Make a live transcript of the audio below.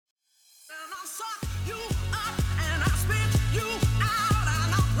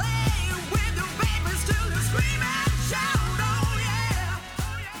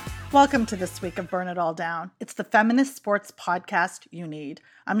Welcome to this week of Burn It All Down. It's the feminist sports podcast you need.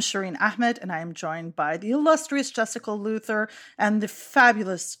 I'm Shireen Ahmed, and I am joined by the illustrious Jessica Luther and the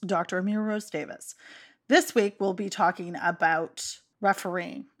fabulous Dr. Amira Rose Davis. This week, we'll be talking about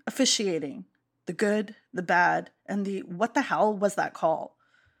refereeing, officiating, the good, the bad, and the what the hell was that call?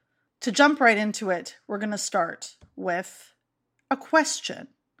 To jump right into it, we're going to start with a question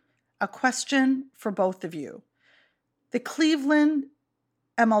for both of you. The Cleveland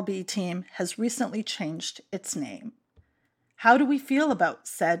MLB team has recently changed its name. How do we feel about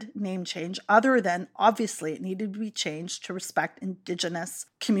said name change, other than obviously it needed to be changed to respect Indigenous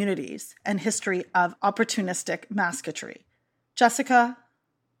communities and history of opportunistic mascotry? Jessica,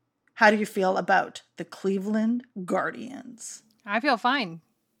 how do you feel about the Cleveland Guardians? I feel fine.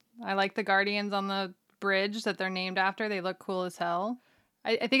 I like the Guardians on the bridge that they're named after. They look cool as hell.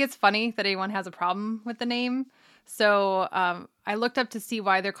 I think it's funny that anyone has a problem with the name. So I looked up to see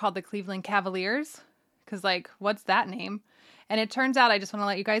why they're called the Cleveland Cavaliers, because, like, what's that name? And it turns out, I just want to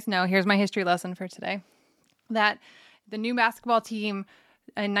let you guys know, here's my history lesson for today, that the new basketball team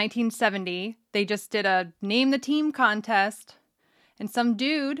in 1970, they just did a name the team contest, and some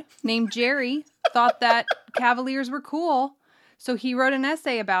dude named Jerry thought that Cavaliers were cool, so he wrote an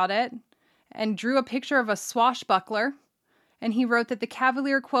essay about it and drew a picture of a swashbuckler. And he wrote that the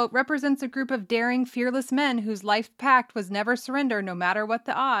Cavalier, quote, represents a group of daring, fearless men whose life pact was never surrender, no matter what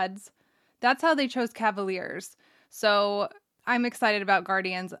the odds. That's how they chose Cavaliers. So I'm excited about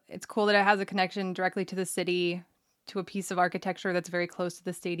Guardians. It's cool that it has a connection directly to the city, to a piece of architecture that's very close to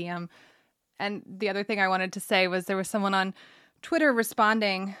the stadium. And the other thing I wanted to say was there was someone on Twitter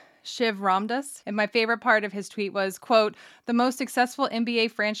responding, Shiv Ramdas, and my favorite part of his tweet was, quote, the most successful NBA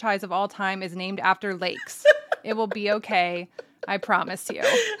franchise of all time is named after lakes. It will be okay. I promise you.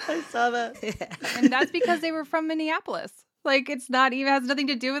 I saw that. And that's because they were from Minneapolis. Like, it's not even, has nothing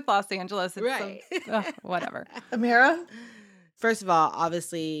to do with Los Angeles. It's right. Whatever. Amira? First of all,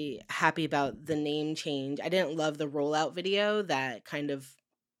 obviously happy about the name change. I didn't love the rollout video that kind of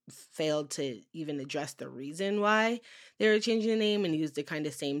failed to even address the reason why they were changing the name and used the kind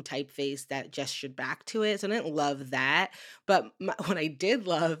of same typeface that gestured back to it. So I didn't love that. But what I did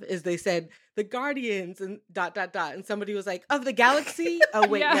love is they said the Guardians and ... And somebody was like, of the galaxy? Oh,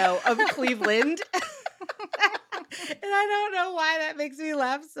 wait, no, of Cleveland. And I don't know why that makes me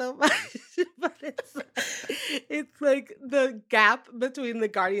laugh so much, but it's like the gap between the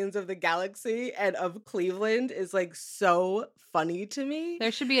Guardians of the Galaxy and of Cleveland is like so funny to me.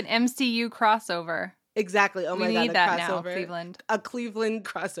 There should be an MCU crossover. Exactly. Oh my God, we need a that crossover. now, Cleveland. A Cleveland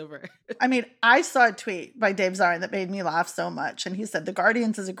crossover. I mean, I saw a tweet by Dave Zarin that made me laugh so much. And he said, the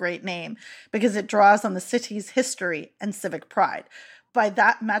Guardians is a great name because it draws on the city's history and civic pride. By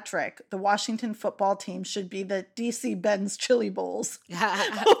that metric, the Washington football team should be the DC Benz Chili Bowls.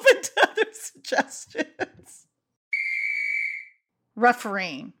 Open to other suggestions.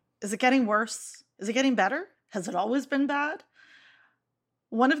 Refereeing. Is it getting worse? Is it getting better? Has it always been bad?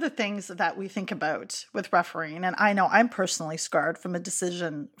 One of the things that we think about with refereeing, and I know I'm personally scarred from a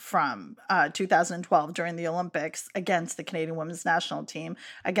decision from 2012 during the Olympics against the Canadian women's national team,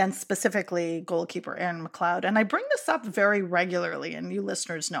 against specifically goalkeeper Erin McLeod. And I bring this up very regularly, and you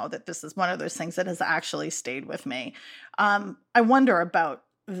listeners know that this is one of those things that has actually stayed with me. I wonder about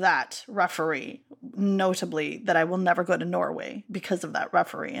that referee, notably that I will never go to Norway because of that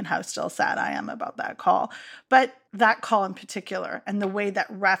referee and how still sad I am about that call. But that call in particular and the way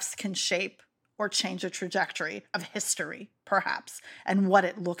that refs can shape or change a trajectory of history, perhaps, and what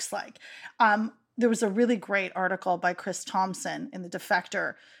it looks like. There was a really great article by Chris Thompson in The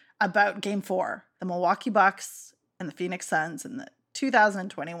Defector about Game 4, the Milwaukee Bucks and the Phoenix Suns and the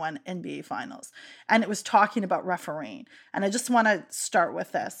 2021 NBA Finals. And it was talking about refereeing. And I just want to start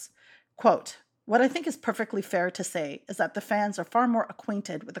with this. Quote, what I think is perfectly fair to say is that the fans are far more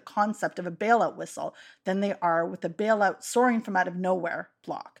acquainted with the concept of a bailout whistle than they are with the bailout soaring from out of nowhere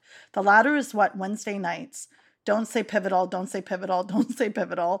block. The latter is what Wednesday nights, don't say pivotal, don't say pivotal, don't say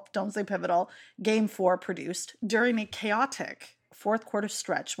pivotal, don't say pivotal, Game 4 produced during a chaotic fourth quarter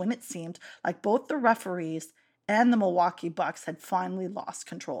stretch when it seemed like both the referees and the Milwaukee Bucks had finally lost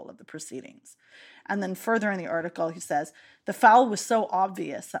control of the proceedings. And then further in the article, he says, the foul was so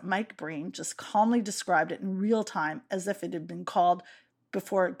obvious that Mike Breen just calmly described it in real time as if it had been called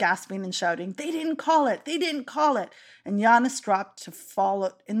before gasping and shouting, they didn't call it, they didn't call it. And Giannis dropped to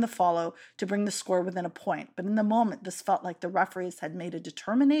follow to bring the score within a point. But in the moment, this felt like the referees had made a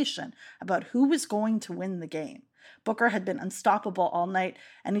determination about who was going to win the game. Booker had been unstoppable all night,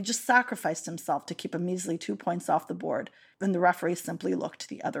 and he just sacrificed himself to keep a measly 2 points off the board. Then the referee simply looked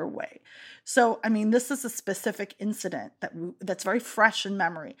the other way. So, I mean, this is a specific incident that's very fresh in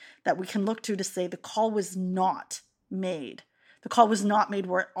memory that we can look to say the call was not made. The call was not made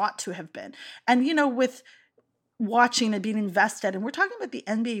where it ought to have been. And, with watching and being invested, and we're talking about the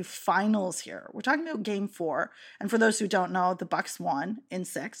NBA Finals here. We're talking about Game 4. And for those who don't know, the Bucks won in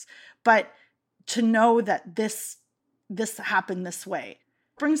 6. But to know that this happened this way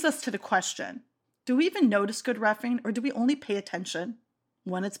brings us to the question, do we even notice good reffing, or do we only pay attention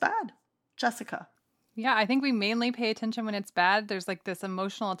when it's bad? Jessica. Yeah, I think we mainly pay attention when it's bad. There's like this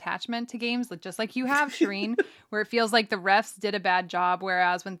emotional attachment to games, just like you have, Shireen, where it feels like the refs did a bad job,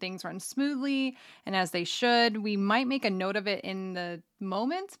 whereas when things run smoothly and as they should, we might make a note of it in the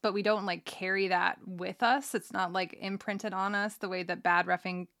moment, but we don't like carry that with us. It's not like imprinted on us the way that bad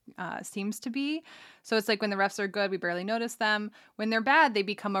reffing seems to be. So it's like when the refs are good, we barely notice them. When they're bad, they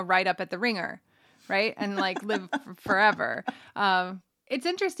become a write-up at the Ringer, right? And like live forever. It's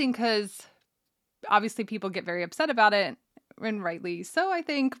interesting because obviously people get very upset about it, and rightly so, I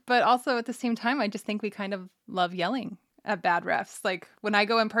think. But also at the same time, I just think we kind of love yelling at bad refs. Like when I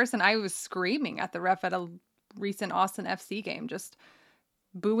go in person, I was screaming at the ref at a recent Austin FC game. Just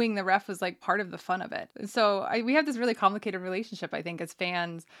booing the ref was like part of the fun of it. So we have this really complicated relationship, I think, as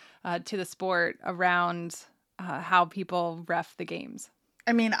fans to the sport around how people ref the games.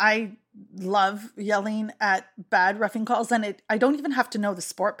 I mean, I love yelling at bad reffing calls, and I don't even have to know the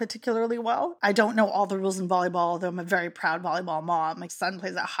sport particularly well. I don't know all the rules in volleyball, although I'm a very proud volleyball mom. My son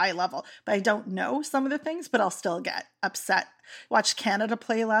plays at a high level, but I don't know some of the things, but I'll still get upset. Watched Canada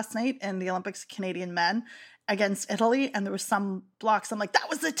play last night in the Olympics, Canadian men against Italy, and there were some blocks. I'm like, that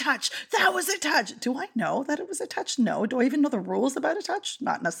was a touch. That was a touch. Do I know that it was a touch? No. Do I even know the rules about a touch?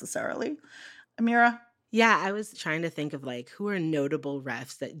 Not necessarily. Amira? Yeah, I was trying to think of like who are notable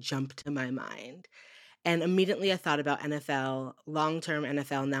refs that jump to my mind. And immediately I thought about NFL, long-term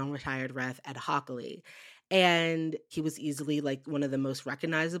NFL, now retired ref Ed Hockley. And he was easily like one of the most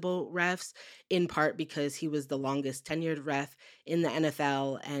recognizable refs, in part because he was the longest tenured ref in the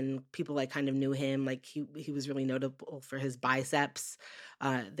NFL, and people like kind of knew him. Like he was really notable for his biceps.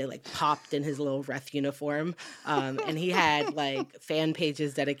 They like popped in his little ref uniform. And he had like fan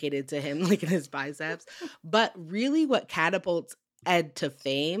pages dedicated to him, like in his biceps. But really what catapults Ed to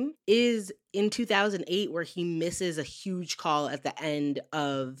fame is in 2008, where he misses a huge call at the end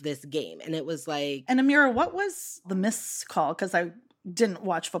of this game. And it was like... And Amira, what was the miss call? Because I didn't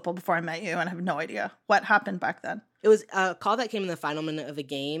watch football before I met you, and I have no idea. What happened back then? It was a call that came in the final minute of a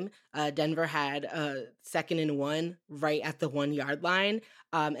game. Denver had a 2nd and 1 right at the 1 yard line,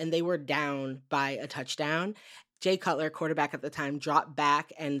 and they were down by a touchdown. Jay Cutler, quarterback at the time, dropped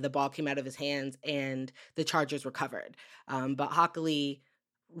back and the ball came out of his hands and the Chargers recovered. But Hockley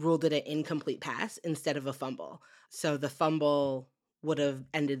ruled it an incomplete pass instead of a fumble. So the fumble would have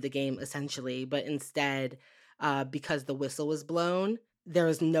ended the game essentially, but instead, because the whistle was blown, there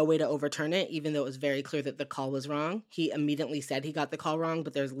was no way to overturn it, even though it was very clear that the call was wrong. He immediately said he got the call wrong,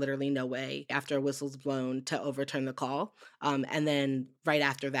 but there's literally no way after a whistle's blown to overturn the call. And then right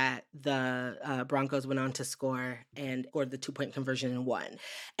after that, the Broncos went on to score and scored the 2-point conversion and won.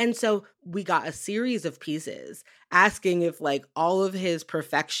 And so we got a series of pieces asking if like all of his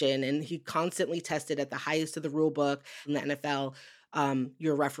perfection, and he constantly tested at the highest of the rule book in the NFL,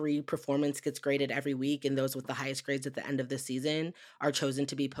 your referee performance gets graded every week, and those with the highest grades at the end of the season are chosen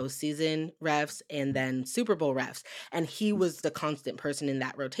to be postseason refs and then Super Bowl refs. And he was the constant person in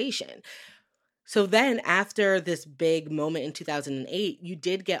that rotation. So then after this big moment in 2008, you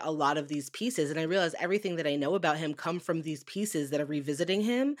did get a lot of these pieces. And I realized everything that I know about him come from these pieces that are revisiting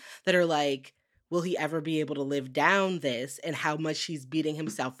him, that are like, will he ever be able to live down this, and how much he's beating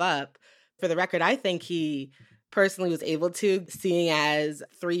himself up? For the record, I think he personally was able to, seeing as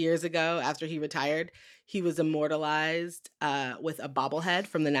 3 years ago after he retired, he was immortalized with a bobblehead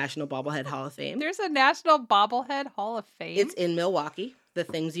from the National Bobblehead Hall of Fame. There's a National Bobblehead Hall of Fame? It's in Milwaukee, the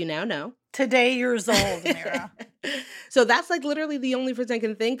things you now know. Today years old, Amira. So that's like literally the only person I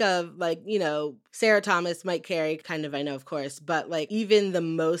can think of, like, you know, Sarah Thomas, Mike Carey, kind of, I know, of course, but like even the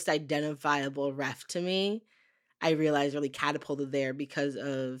most identifiable ref to me, I realized really catapulted there because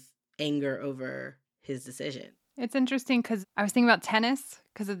of anger over his decision. It's interesting because I was thinking about tennis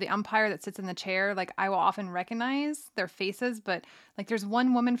because of the umpire that sits in the chair. Like, I will often recognize their faces, but like there's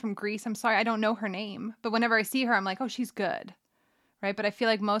one woman from Greece. I'm sorry, I don't know her name. But whenever I see her, I'm like, oh, she's good. Right. But I feel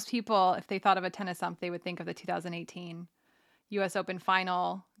like most people, if they thought of a tennis ump, they would think of the 2018 US Open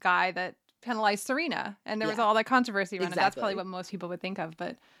final guy that penalized Serena. And there was all that controversy around it. That's probably what most people would think of.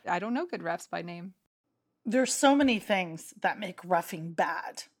 But I don't know good refs by name. There's so many things that make roughing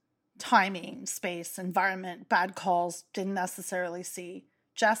bad. Timing, space, environment, bad calls, didn't necessarily see.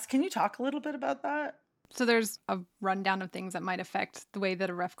 Jess, can you talk a little bit about that? So there's a rundown of things that might affect the way that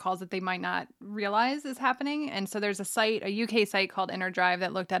a ref calls that they might not realize is happening. And so there's a UK site called Inner Drive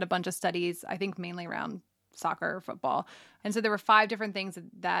that looked at a bunch of studies, I think mainly around soccer or football. And so there were 5 different things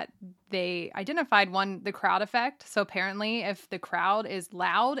that they identified. One, the crowd effect. So apparently if the crowd is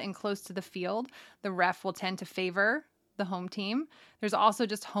loud and close to the field, the ref will tend to favor the home team. There's also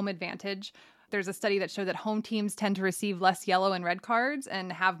just home advantage. There's a study that showed that home teams tend to receive less yellow and red cards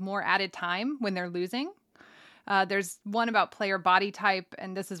and have more added time when they're losing. There's one about player body type,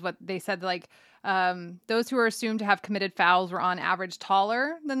 and this is what they said, like, those who are assumed to have committed fouls were on average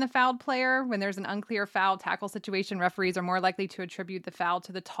taller than the fouled player. When there's an unclear foul tackle situation, referees are more likely to attribute the foul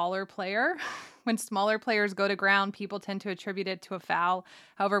to the taller player. When smaller players go to ground, people tend to attribute it to a foul.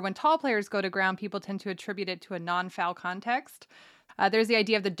 However, when tall players go to ground, people tend to attribute it to a non-foul context. There's the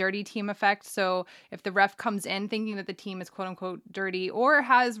idea of the dirty team effect. So if the ref comes in thinking that the team is quote unquote dirty or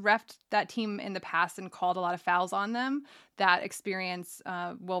has reffed that team in the past and called a lot of fouls on them, that experience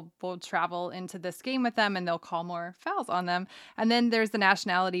will travel into this game with them and they'll call more fouls on them. And then there's the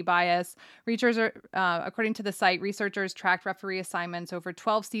nationality bias. According to the site, researchers tracked referee assignments over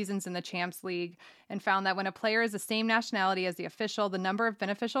 12 seasons in the Champs League and found that when a player is the same nationality as the official, the number of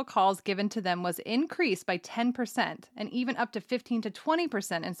beneficial calls given to them was increased by 10% and even up to 15 to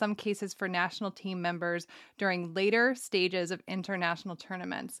 20% in some cases for national team members during later stages of international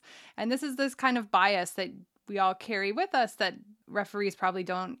tournaments. And this is this kind of bias that we all carry with us that referees probably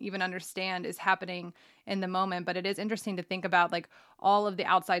don't even understand is happening in the moment. But it is interesting to think about like all of the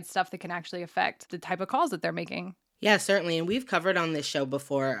outside stuff that can actually affect the type of calls that they're making. Yeah, certainly. And we've covered on this show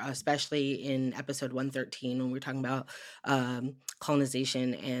before, especially in episode 113, when we were talking about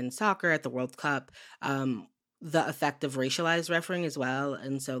colonization and soccer at the World Cup, the effect of racialized refereeing as well.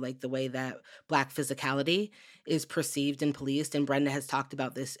 And so like the way that Black physicality is perceived and policed. And Brenda has talked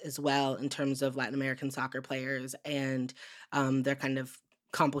about this as well in terms of Latin American soccer players and their kind of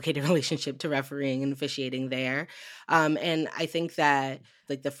complicated relationship to refereeing and officiating there. And I think that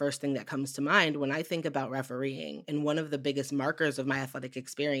like the first thing that comes to mind when I think about refereeing, and one of the biggest markers of my athletic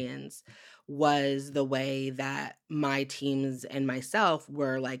experience was the way that my teams and myself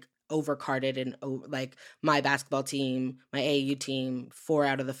were like overcarded, and like my basketball team, my AAU team, 4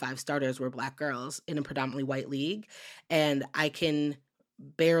 out of the 5 starters were Black girls in a predominantly white league. And I can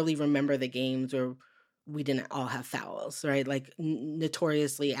barely remember the games where we didn't all have fouls, right? Like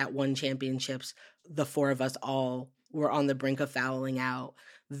notoriously at one championships, the 4 of us all were on the brink of fouling out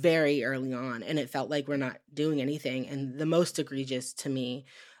very early on. And it felt like we're not doing anything. And the most egregious to me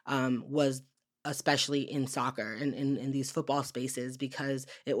was especially in soccer and in these football spaces, because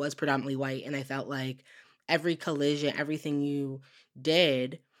it was predominantly white. And I felt like every collision, everything you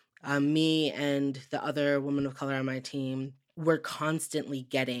did, me and the other woman of color on my team were constantly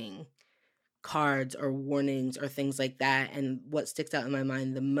getting cards or warnings or things like that. And what sticks out in my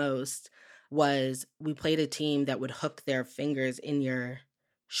mind the most was we played a team that would hook their fingers in your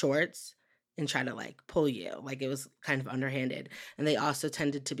shorts and try to like pull you. Like it was kind of underhanded. And they also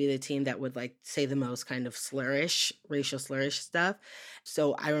tended to be the team that would like say the most kind of racial slurish stuff.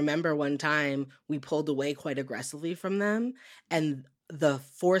 So I remember one time we pulled away quite aggressively from them, and the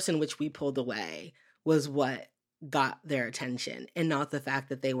force in which we pulled away was what got their attention, and not the fact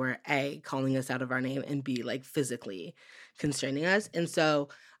that they were A, calling us out of our name, and B, like physically constraining us. And so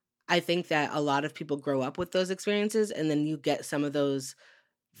I think that a lot of people grow up with those experiences, and then you get some of those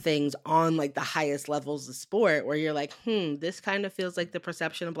things on like the highest levels of sport where you're like, this kind of feels like the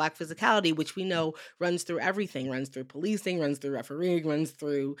perception of Black physicality, which we know runs through everything, runs through policing, runs through refereeing, runs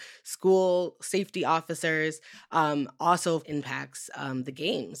through school safety officers, also impacts the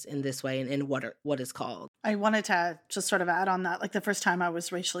games in this way and what is called. I wanted to just sort of add on that. Like the first time I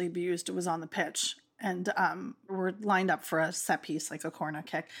was racially abused, it was on the pitch. And we're lined up for a set piece, like a corner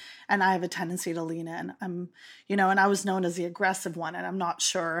kick. And I have a tendency to lean in. And I was known as the aggressive one. And I'm not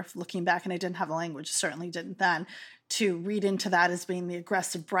sure if looking back, and I didn't have the language, certainly didn't then, to read into that as being the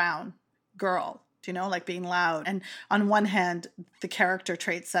aggressive brown girl, like being loud. And on one hand, the character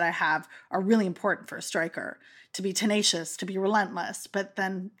traits that I have are really important for a striker, to be tenacious, to be relentless. But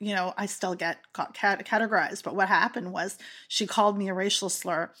then, I still get categorized. But what happened was she called me a racial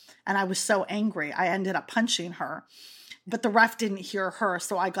slur, and I was so angry, I ended up punching her. but the ref didn't hear her,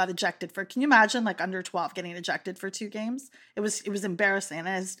 so I got ejected for, can you imagine, like, under 12 getting ejected for 2 games? It was embarrassing.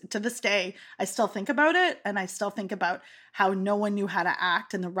 And to this day, I still think about it, and I still think about how no one knew how to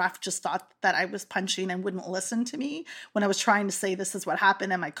act, and the ref just thought that I was punching and wouldn't listen to me when I was trying to say this is what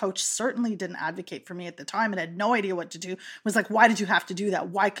happened. And my coach certainly didn't advocate for me at the time and had no idea what to do. Was like, why did you have to do that?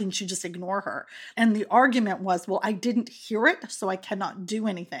 Why couldn't you just ignore her? And the argument was, well, I didn't hear it, so I cannot do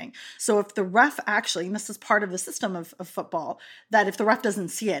anything. So if the ref actually, and this is part of the system of football, that if the ref doesn't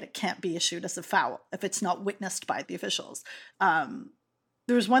see it, it can't be issued as a foul if it's not witnessed by the officials.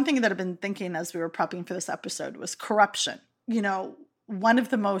 There was one thing that I've been thinking as we were prepping for this episode was corruption. You know, one of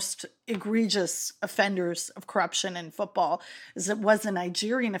the most egregious offenders of corruption in football is it was a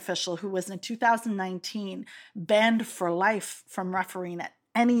Nigerian official who was in 2019 banned for life from refereeing at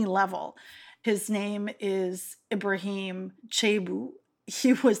any level. His name is Ibrahim Chebu.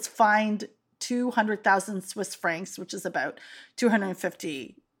 He was fined 200,000 Swiss francs, which is about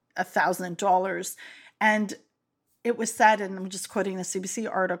 $250,000. And it was said, and I'm just quoting a CBC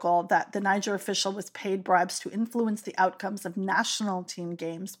article, that the Niger official was paid bribes to influence the outcomes of national team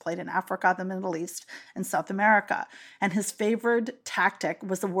games played in Africa, the Middle East, and South America. And his favored tactic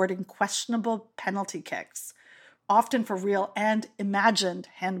was awarding questionable penalty kicks, often for real and imagined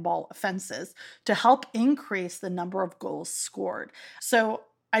handball offenses, to help increase the number of goals scored. So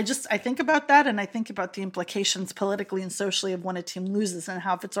I think about that, and I think about the implications politically and socially of when a team loses and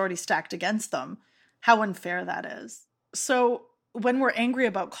how, if it's already stacked against them, how unfair that is. So when we're angry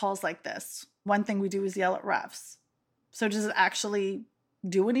about calls like this, one thing we do is yell at refs. So does it actually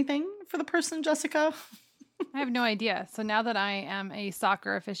do anything for the person, Jessica? I have no idea. So now that I am a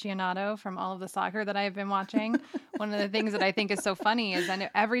soccer aficionado from all of the soccer that I've been watching, one of the things that I think is so funny is that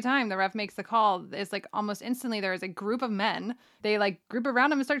every time the ref makes the call, it's like almost instantly there is a group of men. They like group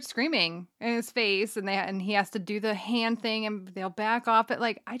around him and start screaming in his face, and he has to do the hand thing, and they'll back off. But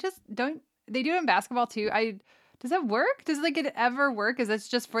like, I just don't. They do it in basketball too. Does that work? Does like it ever work? Is this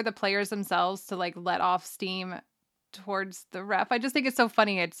just for the players themselves to like let off steam towards the ref? I just think it's so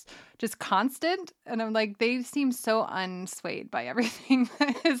funny. It's just constant. And I'm like, they seem so unswayed by everything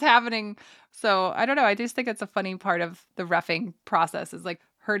that is happening. So I don't know. I just think it's a funny part of the reffing process is like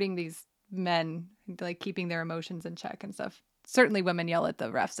hurting these men, like keeping their emotions in check and stuff. Certainly women yell at the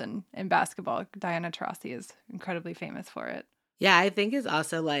refs in basketball. Diana Taurasi is incredibly famous for it. Yeah, I think it's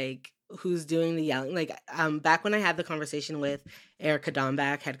also like who's doing the yelling. Like back when I had the conversation with Erica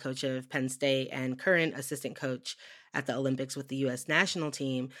Domback, head coach of Penn State and current assistant coach at the Olympics with the U.S. national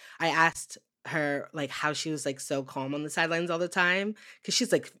team, I asked her like how she was like so calm on the sidelines all the time, because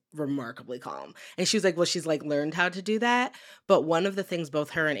she's like remarkably calm. And she was like, well, she's like learned how to do that. But one of the things both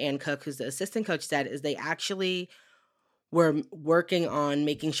her and Ann Cook, who's the assistant coach, said is they actually were working on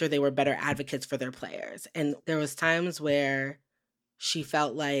making sure they were better advocates for their players. And there was times where she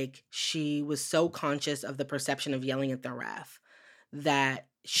felt like she was so conscious of the perception of yelling at the ref that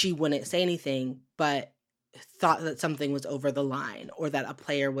she wouldn't say anything, but thought that something was over the line or that a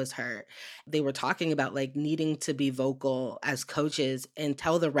player was hurt. They were talking about like needing to be vocal as coaches and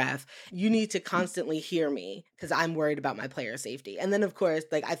tell the ref, you need to constantly hear me because I'm worried about my player safety. And then of course,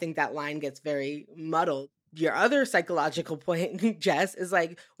 like I think that line gets very muddled. Your other psychological point, Jess, is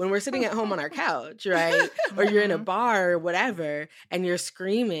like when we're sitting at home on our couch, right? Or you're in a bar or whatever, and you're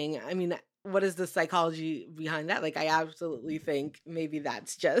screaming. I mean, what is the psychology behind that? Like, I absolutely think maybe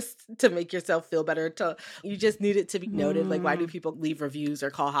that's just to make yourself feel better. You just need it to be noted. Like, why do people leave reviews or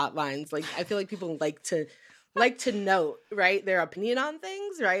call hotlines? Like, I feel like people like to note, right, their opinion on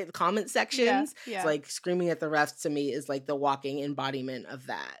things, right? The comment sections. Yeah. It's like screaming at the refs to me is like the walking embodiment of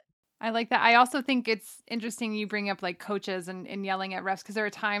that. I like that. I also think it's interesting you bring up like coaches and yelling at refs, because there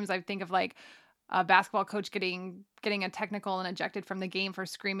are times I think of like a basketball coach getting a technical and ejected from the game for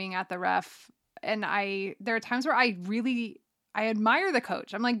screaming at the ref. And there are times where I admire the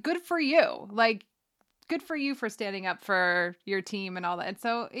coach. I'm like, good for you. Like, good for you for standing up for your team and all that. And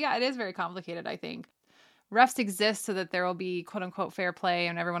so, yeah, it is very complicated, I think. Refs exist so that there will be quote unquote fair play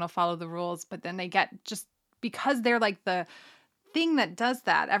and everyone will follow the rules. But then they get, just because they're like the thing that does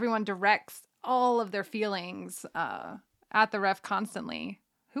that, everyone directs all of their feelings at the ref constantly.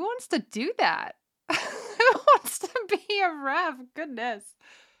 Who wants to do that? Who wants to be a ref? Goodness.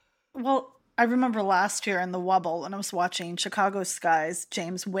 Well, I remember last year in the Wubble when I was watching Chicago Sky's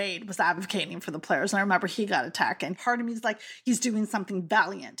James Wade was advocating for the players. And I remember he got attacked. And part of me is like, he's doing something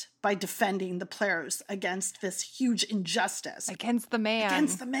valiant by defending the players against this huge injustice. Against the man.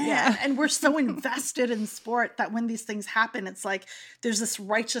 Against the man. Yeah. And we're so invested in sport that when these things happen, it's like there's this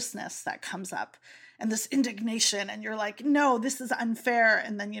righteousness that comes up. and this indignation, and you're like, no, this is unfair,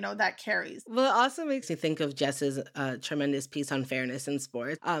 and then that carries. Well, it also makes me think of Jess's tremendous piece on fairness in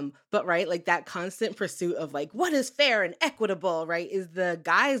sports. But right, like that constant pursuit of like what is fair and equitable, right, is the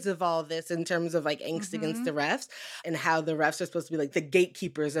guise of all this in terms of like angst against the refs and how the refs are supposed to be like the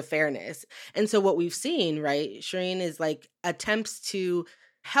gatekeepers of fairness. And so what we've seen, right, Shireen, is like attempts to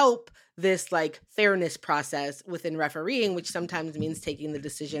help this like fairness process within refereeing, which sometimes means taking the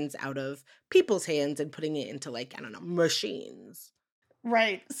decisions out of people's hands and putting it into like, I don't know, machines.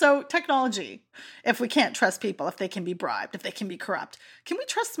 Right. So technology, if we can't trust people, if they can be bribed, if they can be corrupt, can we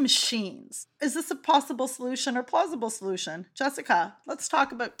trust machines? Is this a possible solution or plausible solution? Jessica, let's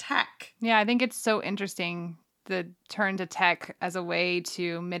talk about tech. Yeah, I think it's so interesting, the turn to tech as a way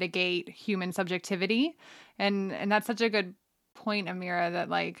to mitigate human subjectivity. And that's such a good point, Amira, that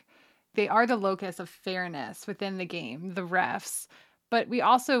like they are the locus of fairness within the game, the refs. But we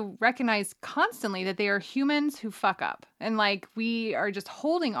also recognize constantly that they are humans who fuck up. And like we are just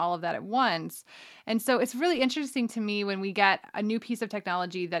holding all of that at once. And so it's really interesting to me when we get a new piece of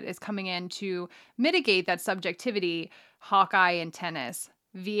technology that is coming in to mitigate that subjectivity, Hawkeye in tennis,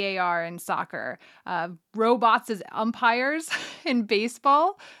 VAR in soccer, robots as umpires in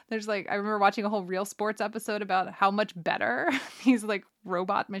baseball. There's like, I remember watching a whole Real Sports episode about how much better these like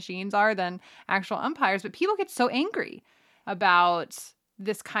robot machines are than actual umpires. But people get so angry about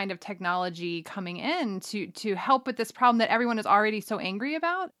this kind of technology coming in to help with this problem that everyone is already so angry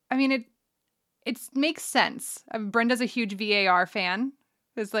about. I mean, it makes sense. Brenda's a huge VAR fan.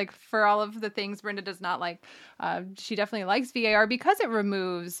 It's like for all of the things Brenda does not like, she definitely likes VAR because it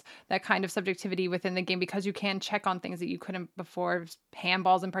removes that kind of subjectivity within the game, because you can check on things that you couldn't before,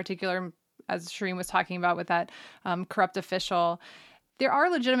 handballs in particular, as Shireen was talking about with that corrupt official. There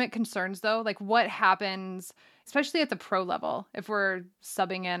are legitimate concerns, though, like what happens, especially at the pro level, if we're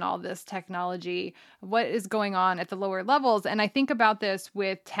subbing in all this technology, what is going on at the lower levels? And I think about this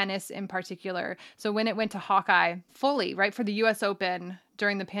with tennis in particular. So when it went to Hawkeye fully, right, for the US Open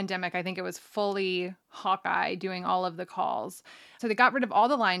during the pandemic, I think it was fully Hawkeye doing all of the calls. So they got rid of all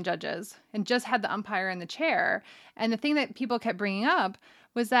the line judges and just had the umpire in the chair. And the thing that people kept bringing up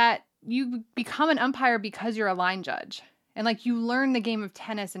was that you become an umpire because you're a line judge. And like you learn the game of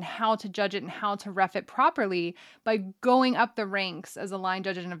tennis and how to judge it and how to ref it properly by going up the ranks as a line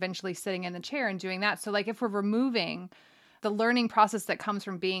judge and eventually sitting in the chair and doing that. So like if we're removing the learning process that comes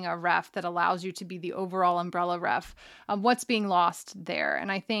from being a ref that allows you to be the overall umbrella ref, what's being lost there?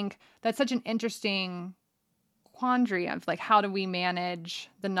 And I think that's such an interesting quandary of like, how do we manage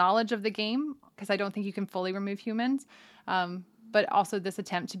the knowledge of the game? Because I don't think you can fully remove humans, but also this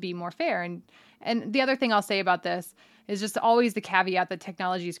attempt to be more fair. And the other thing I'll say about this is just always the caveat that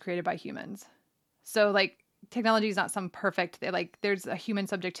technology is created by humans. So like technology is not some perfect, like there's a human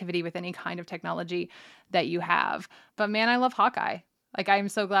subjectivity with any kind of technology that you have. But man, I love Hawkeye. Like I'm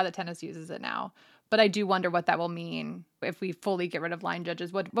so glad that tennis uses it now. But I do wonder what that will mean if we fully get rid of line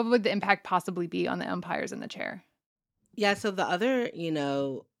judges. What would the impact possibly be on the umpires in the chair? Yeah, so the other,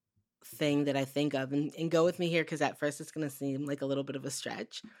 thing that I think of, and go with me here because at first it's going to seem like a little bit of a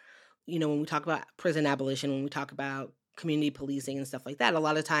stretch. When we talk about prison abolition, when we talk about community policing and stuff like that, a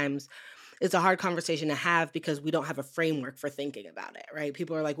lot of times it's a hard conversation to have because we don't have a framework for thinking about it, right?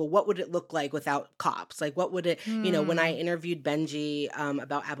 People are like, well, what would it look like without cops? Like, what would it, when I interviewed Benji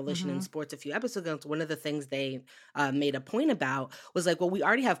about abolition in sports a few episodes ago, one of the things they made a point about was like, well, we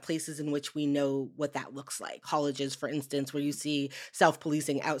already have places in which we know what that looks like. Colleges, for instance, where you see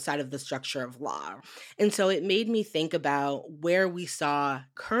self-policing outside of the structure of law. And so it made me think about where we saw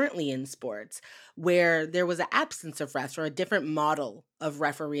currently in sports where there was an absence of refs or a different model of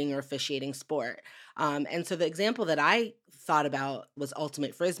refereeing or officiating sport. And so the example that I thought about was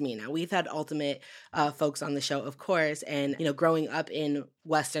Ultimate Frisbee. Now, we've had Ultimate folks on the show, of course, and, growing up in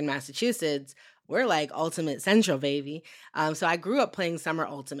Western Massachusetts, we're like Ultimate Central, baby. So I grew up playing Summer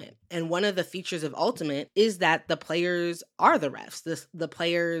Ultimate. And one of the features of Ultimate is that the players are the refs. The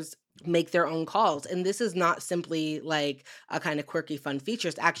players make their own calls. And this is not simply like a kind of quirky, fun feature.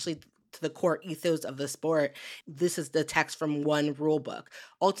 It's actually to the core ethos of the sport. This is the text from one rule book.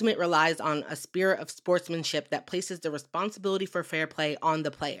 Ultimate relies on a spirit of sportsmanship that places the responsibility for fair play on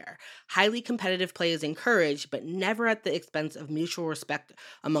the player. Highly competitive play is encouraged, but never at the expense of mutual respect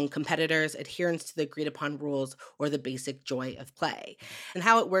among competitors, adherence to the agreed upon rules, or the basic joy of play. And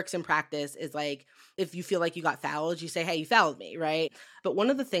how it works in practice is like, if you feel like you got fouled, you say, hey, you fouled me, right? But one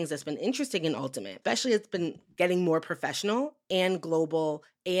of the things that's been interesting in Ultimate, especially it's been getting more professional and global,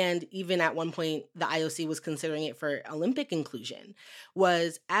 and even at one point the IOC was considering it for Olympic inclusion,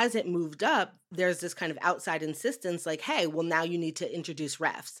 was as it moved up, there's this kind of outside insistence like, hey, well, now you need to introduce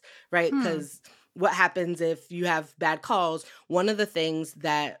refs, right? Because what happens if you have bad calls. One of the things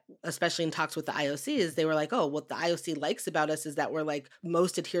that, especially in talks with the IOC, is they were like, oh, what the IOC likes about us is that we're like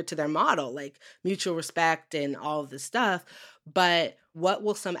most adhered to their model, like mutual respect and all of this stuff. But what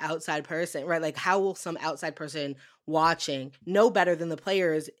will some outside person, right? Like, how will some outside person watching know better than the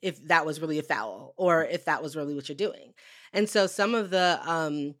players if that was really a foul or if that was really what you're doing? And so some of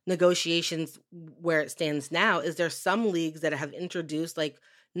the negotiations where it stands now is there's some leagues that have introduced like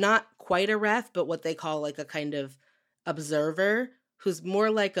not quite a ref, but what they call like a kind of observer who's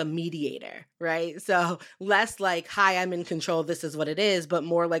more like a mediator, right? So less like, hi, I'm in control, this is what it is, but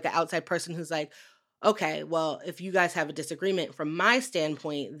more like an outside person who's like, okay, well, if you guys have a disagreement, from my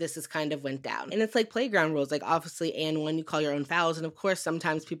standpoint, this is kind of went down. And it's like playground rules, like obviously, and when you call your own fouls. And of course,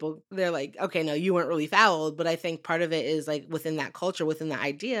 sometimes people, they're like, okay, no, you weren't really fouled. But I think part of it is like within that culture, within the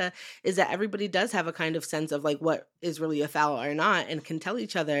idea, is that everybody does have a kind of sense of like what is really a foul or not, and can tell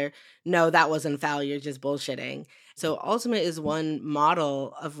each other, no, that wasn't foul, you're just bullshitting. So Ultimate is one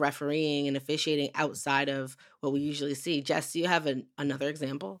model of refereeing and officiating outside of what we usually see. Jess, do you have another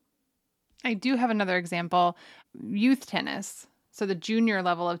example? I do have another example. Youth tennis. So the junior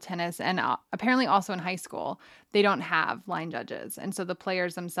level of tennis, and apparently also in high school, they don't have line judges. And so the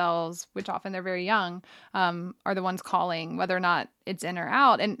players themselves, which often they're very young, are the ones calling whether or not it's in or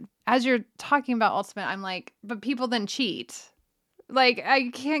out. And as you're talking about Ultimate, I'm like, but people then cheat. Like, I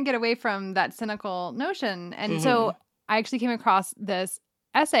can't get away from that cynical notion. And so I actually came across this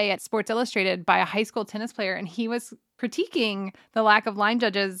essay at Sports Illustrated by a high school tennis player, and he was critiquing the lack of line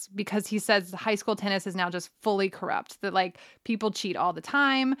judges because he says high school tennis is now just fully corrupt, that like people cheat all the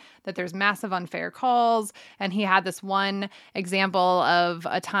time, that there's massive unfair calls. And he had this one example of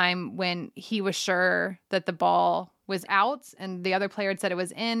a time when he was sure that the ball was out and the other player had said it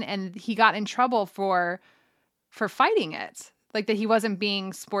was in, and he got in trouble for fighting it, like that he wasn't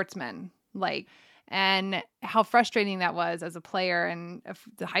being sportsman-like. And how frustrating that was as a player, and if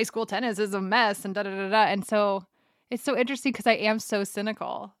the high school tennis is a mess and da-da-da-da. And so it's so interesting because I am so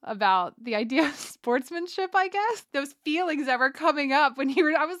cynical about the idea of sportsmanship, I guess. Those feelings that were coming up when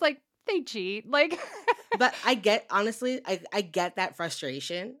I was like, they cheat. Like, but I get, honestly, I get that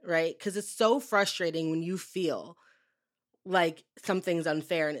frustration, right? Because it's so frustrating when you feel like something's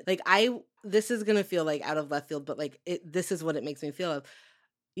unfair. And like, this is going to feel like out of left field, but like, this is what it makes me feel of.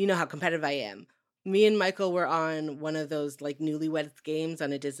 You know how competitive I am. Me and Michael were on one of those like newlyweds games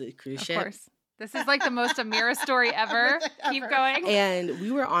on a Disney cruise ship. Of course. This is like the most Amira story ever. Keep going. And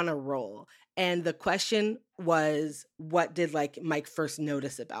we were on a roll. And the question was, what did like Mike first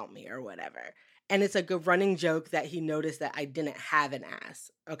notice about me or whatever? And it's like a running joke that he noticed that I didn't have an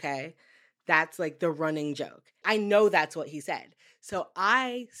ass. Okay. That's like the running joke. I know that's what he said. So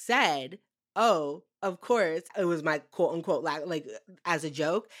I said, oh, of course, it was my quote unquote, like as a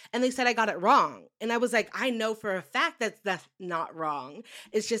joke. And they said I got it wrong. And I was like, I know for a fact that's not wrong.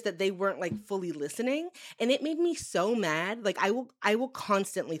 It's just that they weren't like fully listening. And it made me so mad. Like I will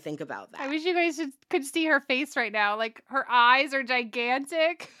constantly think about that. I wish you guys could see her face right now. Like her eyes are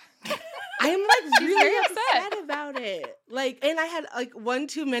gigantic. I am like really upset about it. Like, and I had like one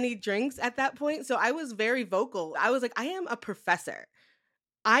too many drinks at that point. So I was very vocal. I was like, I am a professor.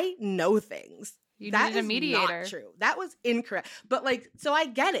 I know things. That is a mediator. Not true. That was incorrect. But like, so I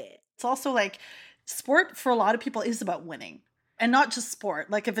get it. It's also like sport for a lot of people is about winning, and not just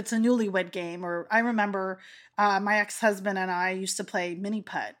sport. Like if it's a newlywed game, or I remember my ex-husband and I used to play mini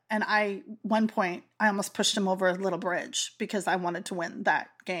putt, and one point I almost pushed him over a little bridge because I wanted to win that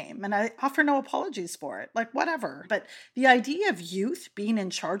game, and I offer no apologies for it, like whatever. But the idea of youth being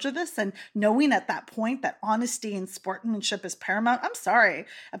in charge of this and knowing at that point that honesty and sportsmanship is paramount. I'm sorry,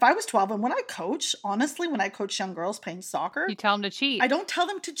 if I was 12 and when I coach young girls playing soccer, you tell them to cheat. I don't tell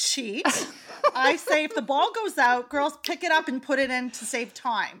them to cheat. I say if the ball goes out, girls pick it up and put it in to save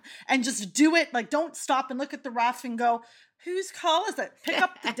time, and just do it. Like don't stop and look at the ref and go, whose call is it? Pick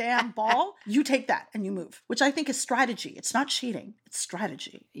up the damn ball. You take that and you move, which I think is strategy. It's not cheating. It's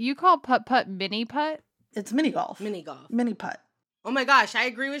strategy. You call putt-putt mini-putt? It's mini golf. Mini golf. Mini putt. Oh my gosh, I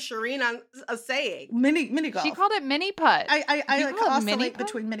agree with Shireen on a saying. Mini golf. She called it mini putt. I like oscillate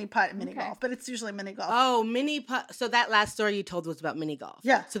between mini putt and mini golf, but it's usually mini golf. Oh, mini putt. So that last story you told was about mini golf.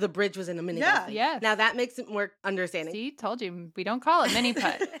 Yeah. So the bridge was in a mini golf. Yeah. Now that makes it more understanding. See, told you. We don't call it mini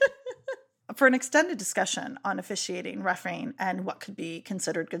putt. For an extended discussion on officiating, refereeing, and what could be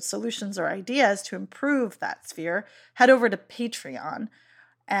considered good solutions or ideas to improve that sphere, head over to Patreon,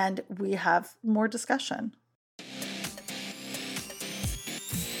 and we have more discussion.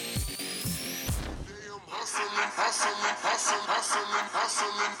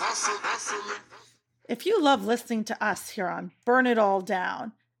 If you love listening to us here on Burn It All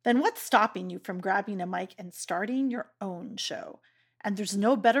Down, then what's stopping you from grabbing a mic and starting your own show? And there's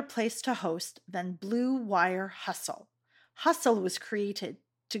no better place to host than Blue Wire Hustle. Hustle was created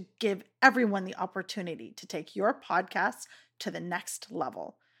to give everyone the opportunity to take your podcast to the next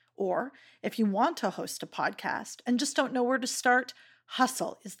level. Or if you want to host a podcast and just don't know where to start,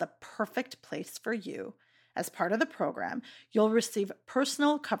 Hustle is the perfect place for you. As part of the program, you'll receive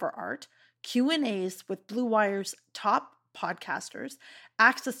personal cover art, Q&As with Blue Wire's top podcasters,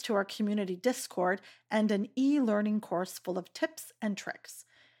 access to our community Discord, and an e-learning course full of tips and tricks.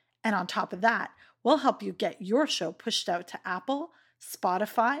 And on top of that, we'll help you get your show pushed out to Apple,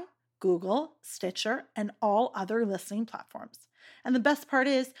 Spotify, Google, Stitcher, and all other listening platforms. And the best part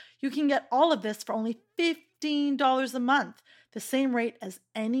is, you can get all of this for only $15 a month, the same rate as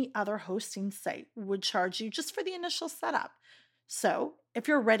any other hosting site would charge you just for the initial setup. So, if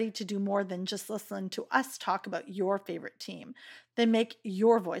you're ready to do more than just listen to us talk about your favorite team, then make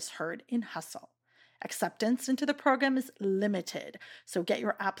your voice heard in Hustle. Acceptance into the program is limited, so get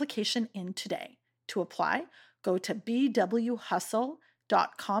your application in today. To apply, go to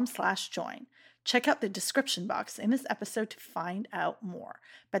bwhustle.com/join. Check out the description box in this episode to find out more.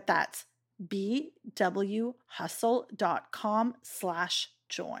 But that's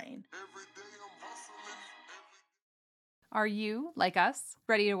bwhustle.com/join. Are you, like us,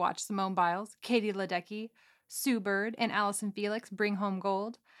 ready to watch Simone Biles, Katie Ledecky, Sue Bird, and Allison Felix bring home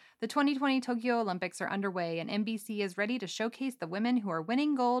gold? The 2020 Tokyo Olympics are underway, and NBC is ready to showcase the women who are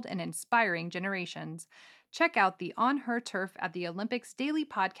winning gold and inspiring generations. Check out the On Her Turf at the Olympics daily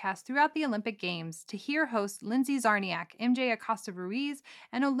podcast throughout the Olympic Games to hear hosts Lindsay Zarniak, MJ Acosta-Ruiz,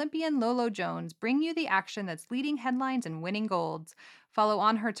 and Olympian Lolo Jones bring you the action that's leading headlines and winning golds. Follow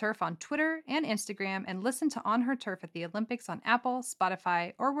On Her Turf on Twitter and Instagram, and listen to On Her Turf at the Olympics on Apple,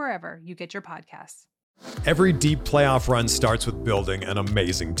 Spotify, or wherever you get your podcasts. Every deep playoff run starts with building an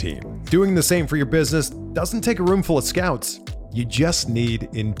amazing team. Doing the same for your business doesn't take a room full of scouts. You just need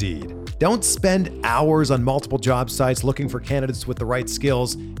Indeed. Don't spend hours on multiple job sites looking for candidates with the right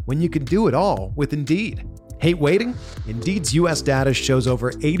skills when you can do it all with Indeed. Hate waiting? Indeed's US data shows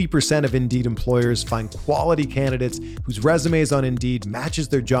over 80% of Indeed employers find quality candidates whose resumes on Indeed matches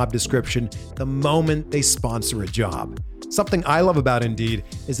their job description the moment they sponsor a job. Something I love about Indeed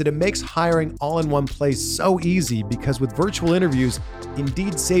is that it makes hiring all in one place so easy, because with virtual interviews,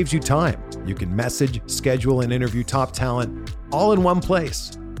 Indeed saves you time. You can message, schedule, and interview top talent all in one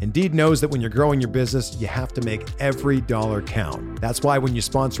place. Indeed knows that when you're growing your business, you have to make every dollar count. That's why when you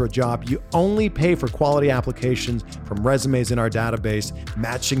sponsor a job, you only pay for quality applications from resumes in our database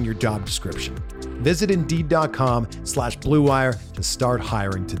matching your job description. Visit Indeed.com/Blue Wire to start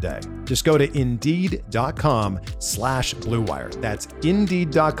hiring today. Just go to Indeed.com/Blue Wire. That's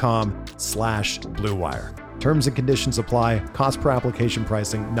Indeed.com/Blue Wire. Terms and conditions apply. Cost per application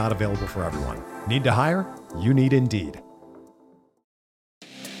pricing not available for everyone. Need to hire? You need Indeed.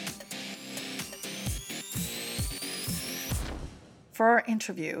 For our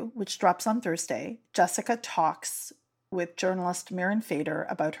interview, which drops on Thursday, Jessica talks with journalist Miran Fader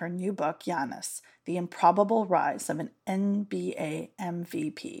about her new book, Giannis, The Improbable Rise of an NBA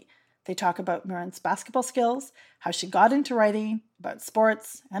MVP. They talk about Miran's basketball skills, how she got into writing, about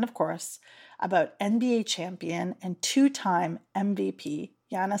sports, and of course, about NBA champion and two-time MVP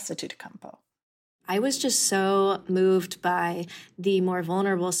Giannis Antetokounmpo. I was just so moved by the more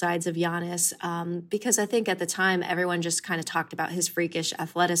vulnerable sides of Giannis because I think at the time everyone just kind of talked about his freakish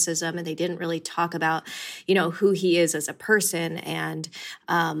athleticism, and they didn't really talk about, who he is as a person and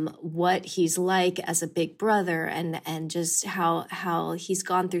what he's like as a big brother, and just how he's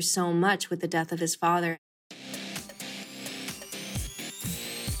gone through so much with the death of his father.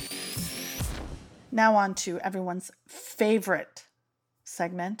 Now on to everyone's favorite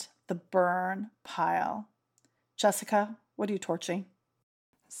segment, the burn pile. Jessica, what are you torching?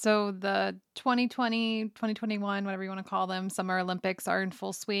 So the 2020, 2021, whatever you want to call them, Summer Olympics are in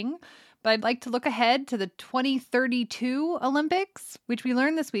full swing. But I'd like to look ahead to the 2032 Olympics, which we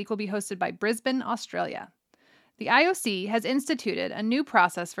learned this week will be hosted by Brisbane, Australia. The IOC has instituted a new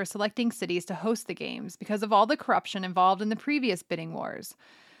process for selecting cities to host the games because of all the corruption involved in the previous bidding wars.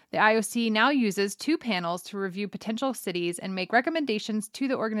 The IOC now uses 2 panels to review potential cities and make recommendations to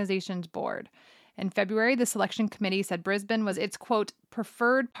the organization's board. In February, the selection committee said Brisbane was its, quote,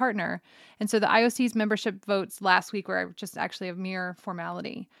 preferred partner, and so the IOC's membership votes last week were just actually a mere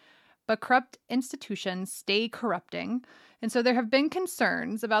formality. But corrupt institutions stay corrupting, and so there have been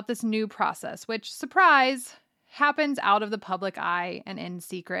concerns about this new process, which, surprise, happens out of the public eye and in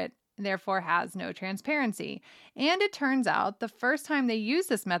secret, and therefore has no transparency. And it turns out the first time they used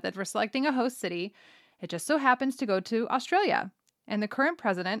this method for selecting a host city, it just so happens to go to Australia. And the current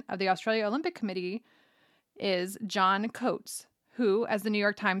president of the Australia Olympic Committee is John Coates, who, as the New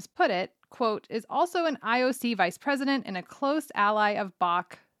York Times put it, quote, is also an IOC vice president and a close ally of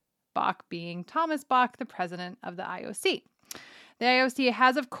Bach, Bach being Thomas Bach, the president of the IOC. The IOC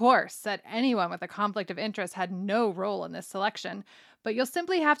has, of course, said anyone with a conflict of interest had no role in this selection, but you'll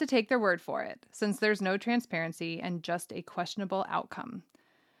simply have to take their word for it, since there's no transparency and just a questionable outcome.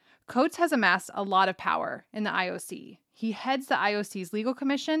 Coates has amassed a lot of power in the IOC. He heads the IOC's legal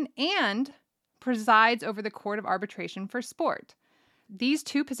commission and presides over the Court of Arbitration for Sport. These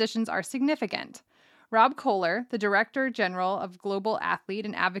two positions are significant. Rob Kohler, the Director General of Global Athlete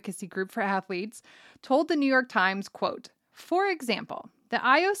and Advocacy Group for Athletes, told the New York Times, quote, for example, the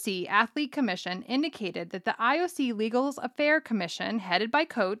IOC Athlete Commission indicated that the IOC Legal Affairs Commission, headed by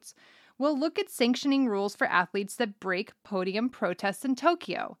Coates, will look at sanctioning rules for athletes that break podium protests in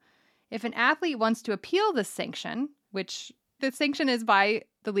Tokyo. If an athlete wants to appeal this sanction, which the sanction is by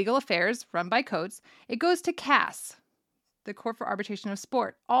the Legal Affairs run by Coates, it goes to CAS, the Court for Arbitration of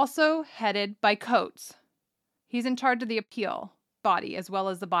Sport, also headed by Coates. He's in charge of the appeal body as well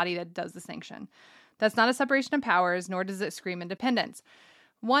as the body that does the sanction. That's not a separation of powers, nor does it scream independence.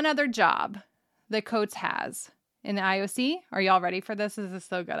 One other job that Coates has in the IOC. Are y'all ready for this? This is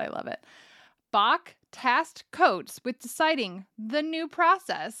so good. I love it. Bach tasked Coates with deciding the new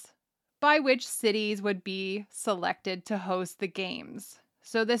process by which cities would be selected to host the games.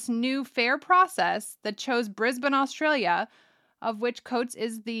 So this new fair process that chose Brisbane, Australia, of which Coates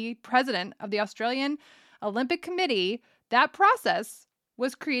is the president of the Australian Olympic Committee, that process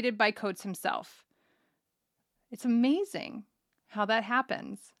was created by Coates himself. It's amazing how that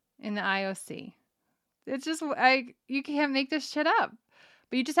happens in the IOC. It's just, you can't make this shit up.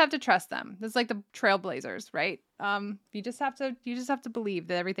 But you just have to trust them. It's like the Trailblazers, right? You just have to believe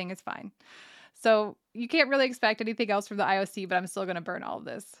that everything is fine. So you can't really expect anything else from the IOC, but I'm still going to burn all of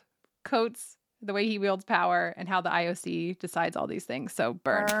this. Coates, the way he wields power, and how the IOC decides all these things. So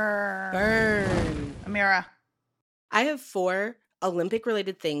burn. Burn. Amira. I have 4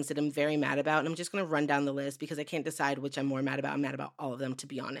 Olympic-related things that I'm very mad about, and I'm just going to run down the list because I can't decide which I'm more mad about. I'm mad about all of them, to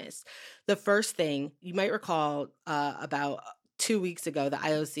be honest. The first thing, you might recall about 2 weeks ago, the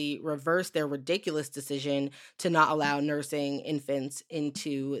IOC reversed their ridiculous decision to not allow nursing infants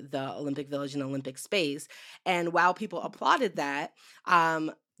into the Olympic Village and Olympic space. And while people applauded that,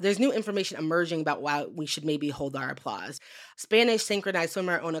 there's new information emerging about why we should maybe hold our applause. Spanish synchronized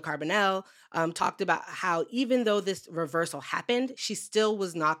swimmer Ona Carbonell talked about how even though this reversal happened, she still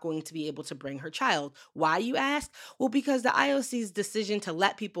was not going to be able to bring her child. Why, you ask? Well, because the IOC's decision to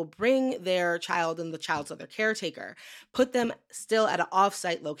let people bring their child and the child's other caretaker put them still at an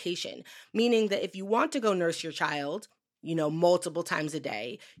off-site location, meaning that if you want to go nurse your child, multiple times a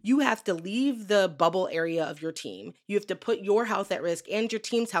day, you have to leave the bubble area of your team. You have to put your health at risk and your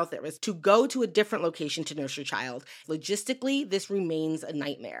team's health at risk to go to a different location to nurse your child. Logistically, this remains a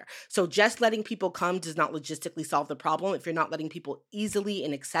nightmare. So just letting people come does not logistically solve the problem if you're not letting people easily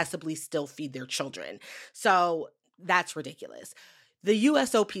and accessibly still feed their children. So that's ridiculous. The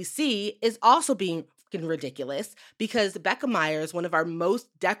USOPC is also being ridiculous because Becca Myers, one of our most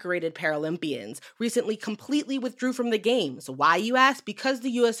decorated Paralympians, recently completely withdrew from the games. Why, you ask? Because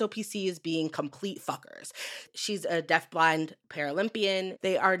the USOPC is being complete fuckers. She's a deafblind Paralympian.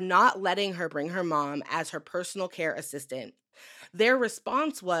 They are not letting her bring her mom as her personal care assistant. Their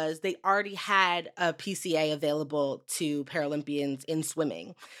response was they already had a PCA available to Paralympians in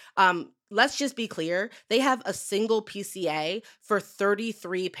swimming. Let's just be clear. They have a single PCA for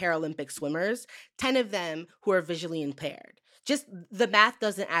 33 Paralympic swimmers, 10 of them who are visually impaired. Just the math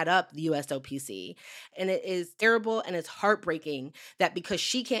doesn't add up, the USOPC. And it is terrible and it's heartbreaking that because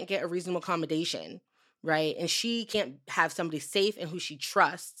she can't get a reasonable accommodation, right? And she can't have somebody safe and who she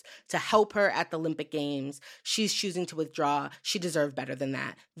trusts to help her at the Olympic Games. She's choosing to withdraw. She deserved better than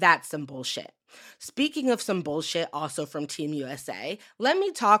that. That's some bullshit. Speaking of some bullshit also from Team USA, let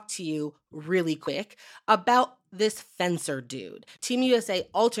me talk to you really quick about this fencer dude. Team USA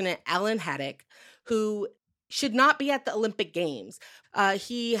alternate Alan Haddock, who should not be at the Olympic Games.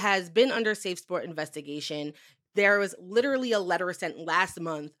 He has been under Safe Sport investigation. There was literally a letter sent last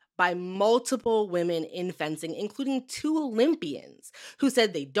month by multiple women in fencing, including 2 Olympians, who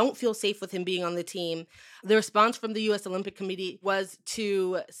said they don't feel safe with him being on the team. The response from the U.S. Olympic Committee was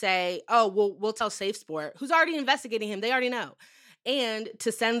to say, oh, we'll tell Safe Sport, who's already investigating him, they already know, and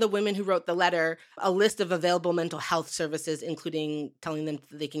to send the women who wrote the letter a list of available mental health services, including telling them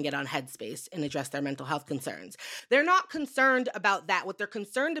that they can get on Headspace and address their mental health concerns. They're not concerned about that. What they're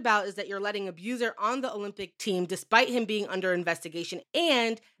concerned about is that you're letting an abuser on the Olympic team, despite him being under investigation,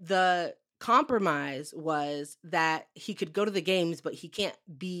 and the compromise was that he could go to the games, but he can't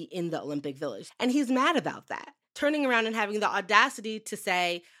be in the Olympic Village. And he's mad about that. Turning around and having the audacity to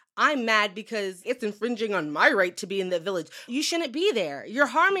say, I'm mad because it's infringing on my right to be in the village. You shouldn't be there. You're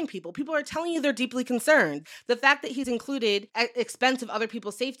harming people. People are telling you they're deeply concerned. The fact that he's included at expense of other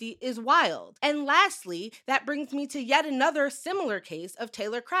people's safety is wild. And lastly, that brings me to yet another similar case of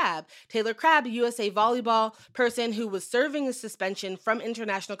Taylor Crabb. Taylor Crabb, a USA volleyball person who was serving a suspension from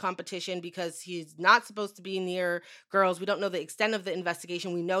international competition because he's not supposed to be near girls. We don't know the extent of the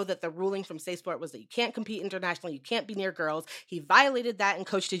investigation. We know that the ruling from Safe Sport was that you can't compete internationally, you can't be near girls. He violated that and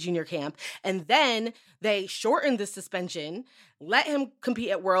coached a junior camp. And then they shortened the suspension, let him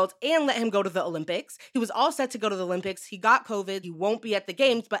compete at Worlds, and let him go to the Olympics. He was all set to go to the Olympics. He got COVID. He won't be at the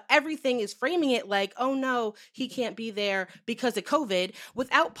games, but everything is framing it like, oh no, he can't be there because of COVID,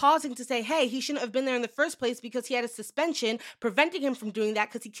 without pausing to say, hey, he shouldn't have been there in the first place because he had a suspension preventing him from doing that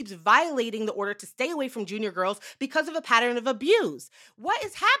because he keeps violating the order to stay away from junior girls because of a pattern of abuse. What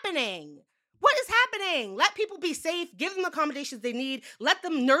is happening? What is happening? Let people be safe, give them accommodations they need, let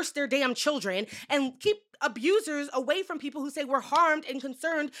them nurse their damn children, and keep abusers away from people who say we're harmed and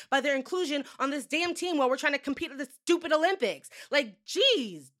concerned by their inclusion on this damn team while we're trying to compete at the stupid Olympics. Like,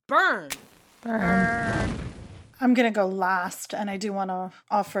 geez, burn. I'm going to go last, and I do want to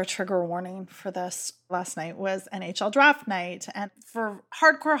offer a trigger warning for this. Last night was NHL draft night, and for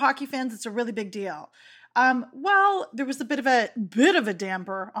hardcore hockey fans, it's a really big deal. Well, there was a bit of a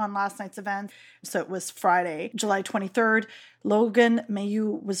damper on last night's event. So it was Friday, July 23rd. Logan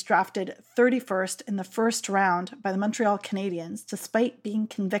Mailloux was drafted 31st in the first round by the Montreal Canadiens, despite being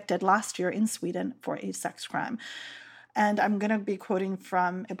convicted last year in Sweden for a sex crime. And I'm going to be quoting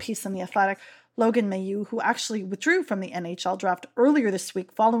from a piece in The Athletic. Logan Mailloux, who actually withdrew from the NHL draft earlier this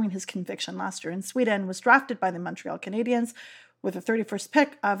week following his conviction last year in Sweden, was drafted by the Montreal Canadiens with the 31st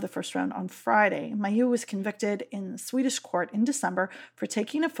pick of the first round on Friday. Mailloux was convicted in Swedish court in December for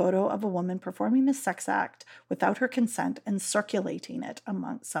taking a photo of a woman performing a sex act without her consent and circulating it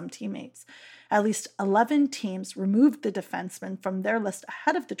among some teammates. At least 11 teams removed the defenseman from their list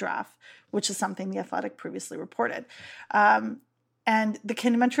ahead of the draft, which is something The Athletic previously reported. And the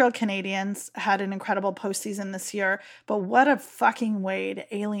Montreal Canadiens had an incredible postseason this year, but what a fucking way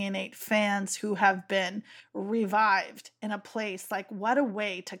to alienate fans who have been revived in a place. Like, what a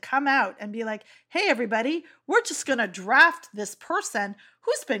way to come out and be like, hey, everybody, we're just going to draft this person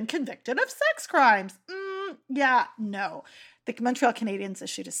who's been convicted of sex crimes. Yeah, no. The Montreal Canadiens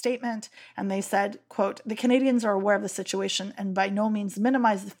issued a statement and they said, quote, the Canadiens are aware of the situation and by no means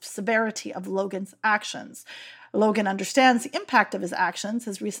minimize the severity of Logan's actions. Logan understands the impact of his actions.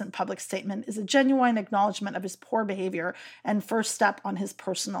 His recent public statement is a genuine acknowledgement of his poor behavior and first step on his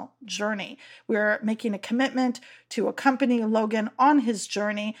personal journey. We are making a commitment to accompany Logan on his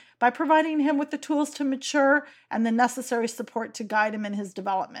journey by providing him with the tools to mature and the necessary support to guide him in his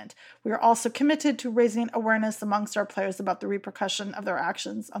development. We are also committed to raising awareness amongst our players about the repercussion of their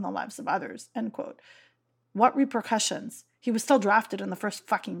actions on the lives of others, end quote. What repercussions? He was still drafted in the first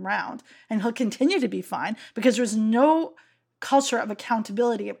fucking round, and he'll continue to be fine because there's no culture of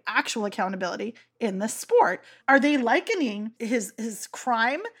accountability, of actual accountability in this sport. Are they likening his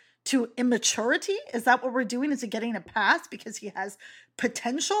crime to immaturity? Is that what we're doing? Is he getting a pass because he has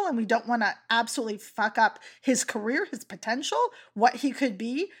potential and we don't want to absolutely fuck up his career, his potential, what he could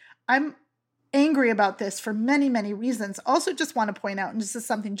be? I'm angry about this for many, many reasons. Also just want to point out, and this is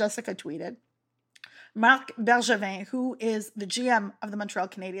something Jessica tweeted, Marc Bergevin, who is the GM of the Montreal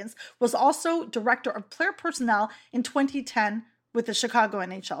Canadiens, was also director of player personnel in 2010 with the Chicago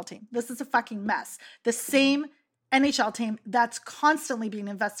NHL team. This is a fucking mess. The same NHL team that's constantly being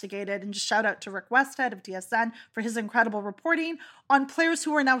investigated. And just shout out to Rick Westhead of TSN for his incredible reporting on players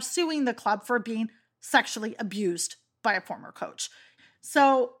who are now suing the club for being sexually abused by a former coach.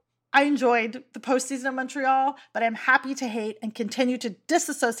 So I enjoyed the postseason of Montreal, but I'm happy to hate and continue to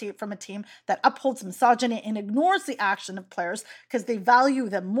disassociate from a team that upholds misogyny and ignores the action of players because they value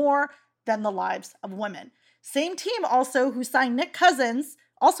them more than the lives of women. Same team also who signed Nick Cousins,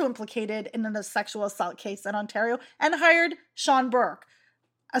 also implicated in a sexual assault case in Ontario, and hired Sean Burke,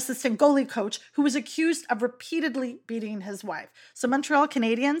 assistant goalie coach, who was accused of repeatedly beating his wife. So Montreal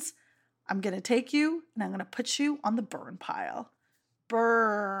Canadiens, I'm going to take you and I'm going to put you on the burn pile.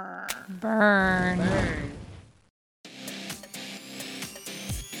 Burn. Burn. Burn.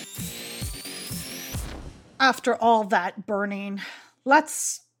 After all that burning,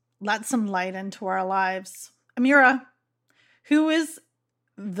 let's let some light into our lives. Amira, who is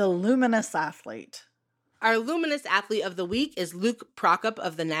the luminous athlete Our luminous athlete of the week is Luke Prokop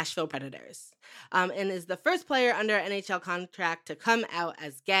of the Nashville Predators, and is the first player under an NHL contract to come out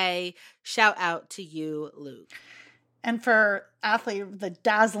as gay. Shout out to you, Luke. And for athlete of the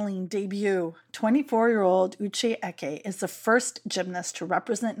dazzling debut, 24-year-old Uche Eke is the first gymnast to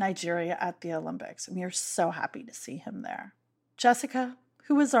represent Nigeria at the Olympics, and we are so happy to see him there. Jessica,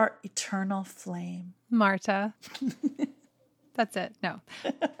 who is our eternal flame? Marta. That's it. No.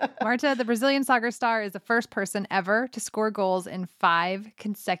 Marta, the Brazilian soccer star, is the first person ever to score goals in 5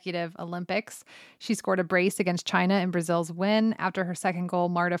 consecutive Olympics. She scored a brace against China in Brazil's win. After her second goal,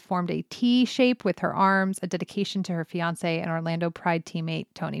 Marta formed a T shape with her arms, a dedication to her fiancé and Orlando Pride teammate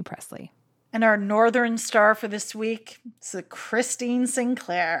Tony Presley. And our Northern star for this week is Christine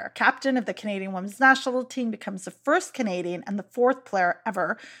Sinclair. Captain of the Canadian women's national team, becomes the first Canadian and the 4th player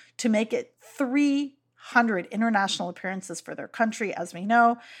ever to make it 300 international appearances for their country. As we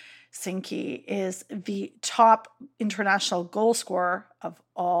know, Sinky is the top international goal scorer of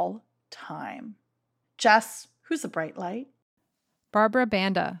all time. Jess, who's a bright light? Barbara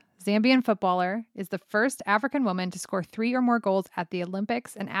Banda, Zambian footballer, is the first African woman to score 3 or more goals at the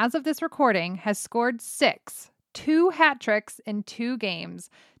Olympics, and as of this recording, has scored 6, 2 hat tricks in 2 games,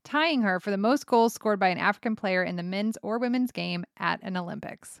 tying her for the most goals scored by an African player in the men's or women's game at an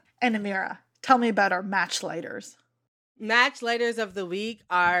Olympics. And Amira, tell me about our match lighters. Match lighters of the week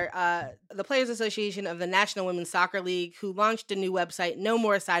are the Players Association of the National Women's Soccer League, who launched a new website,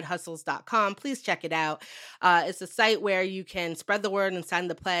 nomoresidehustles.com. Please check it out. It's a site where you can spread the word and sign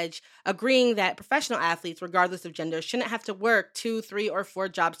the pledge, agreeing that professional athletes, regardless of gender, shouldn't have to work 2, 3, or 4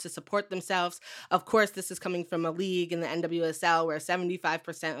 jobs to support themselves. Of course, this is coming from a league in the NWSL where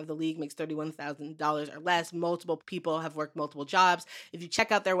 75% of the league makes $31,000 or less. Multiple people have worked multiple jobs. If you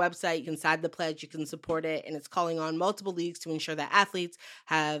check out their website, you can sign the pledge, you can support it, and it's calling on multiple leagues to ensure that athletes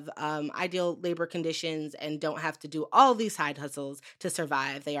have ideal labor conditions and don't have to do all these side hustles to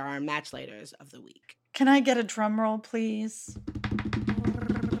survive. They are our match lighters of the week. Can I get a drum roll, please?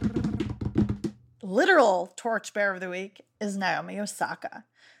 Literal torchbearer of the week is Naomi Osaka.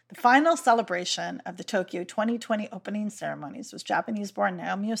 The final celebration of the Tokyo 2020 opening ceremonies was Japanese-born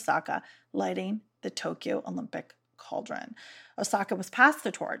Naomi Osaka lighting the Tokyo Olympic cauldron. Osaka was passed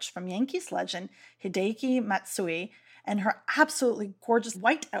the torch from Yankees legend Hideki Matsui, and her absolutely gorgeous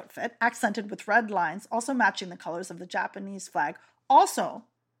white outfit, accented with red lines, also matching the colors of the Japanese flag, also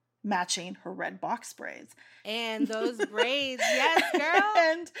matching her red box braids. And those braids, yes, girl!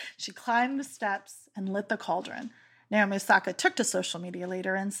 And she climbed the steps and lit the cauldron. Naomi Osaka took to social media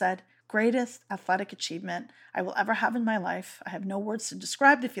later and said, "Greatest athletic achievement I will ever have in my life. I have no words to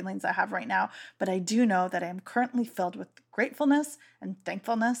describe the feelings I have right now, but I do know that I am currently filled with gratefulness and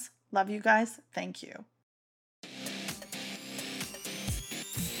thankfulness. Love you guys. Thank you."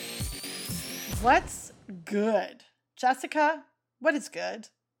 What's good? Jessica, what is good?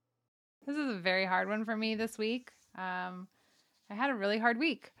 This is a very hard one for me this week. I had a really hard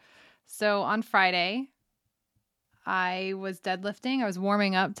week. So on Friday, I was deadlifting. I was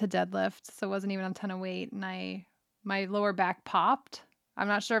warming up to deadlift, so it wasn't even a ton of weight, and my lower back popped. I'm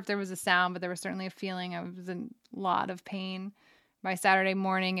not sure if there was a sound, but there was certainly a feeling. I was in a lot of pain. By Saturday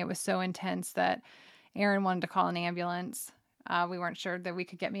morning, it was so intense that Aaron wanted to call an ambulance. We weren't sure that we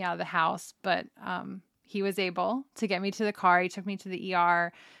could get me out of the house, but he was able to get me to the car. He took me to the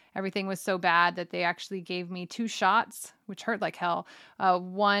ER. Everything was so bad that they actually gave me 2 shots, which hurt like hell.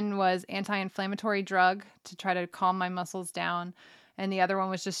 One was anti-inflammatory drug to try to calm my muscles down, and the other one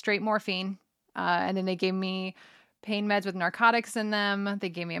was just straight morphine. And then they gave me pain meds with narcotics in them. They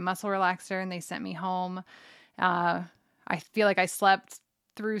gave me a muscle relaxer, and they sent me home. I feel like I slept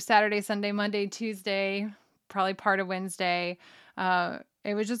through Saturday, Sunday, Monday, Tuesday, probably part of Wednesday.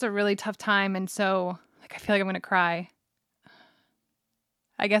 It was just a really tough time, and so I feel like I'm going to cry.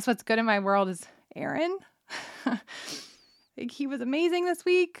 I guess what's good in my world is Aaron. He was amazing this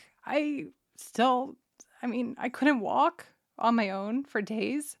week. I couldn't walk on my own for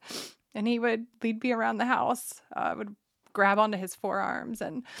days, and he would lead me around the house. I would grab onto his forearms,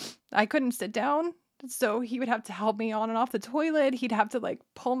 and I couldn't sit down. So he would have to help me on and off the toilet. He'd have to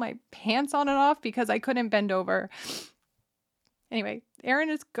pull my pants on and off because I couldn't bend over. Anyway, Aaron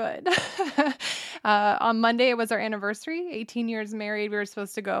is good. On Monday, it was our anniversary, 18 years married. We were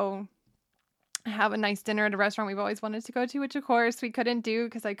supposed to go have a nice dinner at a restaurant we've always wanted to go to, which of course we couldn't do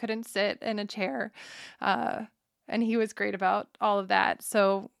because I couldn't sit in a chair. And he was great about all of that.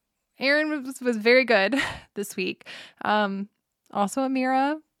 So Aaron was very good this week. Also,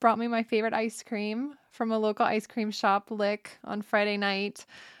 Amira brought me my favorite ice cream from a local ice cream shop, Lick, on Friday night.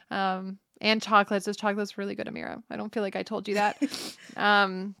 And chocolates. This chocolate's really good, Amira. I don't feel like I told you that.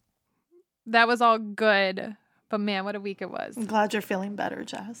 That was all good. But man, what a week it was. I'm glad you're feeling better,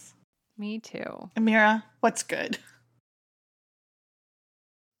 Jess. Me too. Amira, what's good?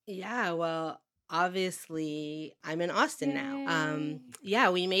 Yeah, well, obviously I'm in Austin now. Yay. Yeah,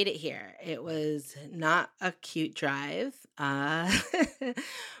 we made it here. It was not a cute drive.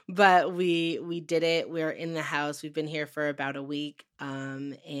 But we did it. We're in the house. We've been here for about a week.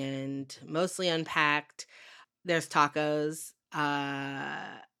 And mostly unpacked. There's tacos.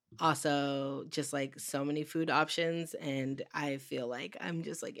 Also just like so many food options, and I feel like I'm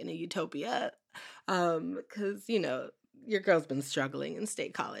just like in a utopia. Because your girl's been struggling in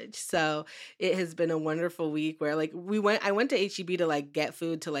state college. So it has been a wonderful week where like I went to HEB to like get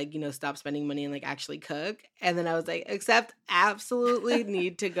food to like, stop spending money and like actually cook. And then I was like, except absolutely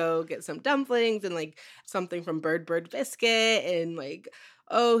need to go get some dumplings and like something from Bird Biscuit and like,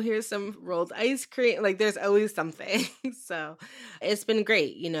 oh, here's some rolled ice cream. Like there's always something. So it's been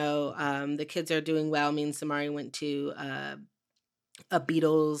great. The kids are doing well. Me and Samari went to a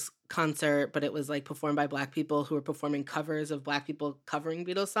Beatles concert, but it was like performed by Black people who were performing covers of Black people covering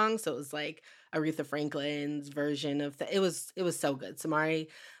Beatles songs. So it was like Aretha Franklin's version of it was so good. Samari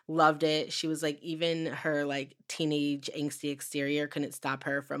loved it. She was like, even her like teenage angsty exterior couldn't stop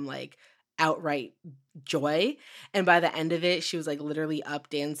her from like outright joy. And by the end of it, she was like literally up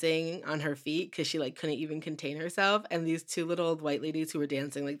dancing on her feet because she like couldn't even contain herself. And these two little old white ladies who were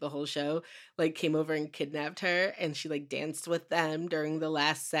dancing like the whole show like came over and kidnapped her, and she like danced with them during the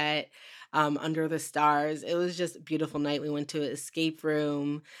last set under the stars. It was just a beautiful night. We went to an escape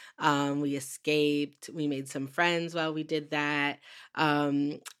room. We escaped. We made some friends while we did that.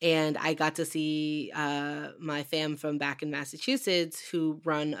 And I got to see my fam from back in Massachusetts who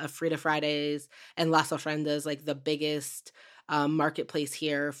run a Frida Fridays and Las Ofrendas, like the biggest marketplace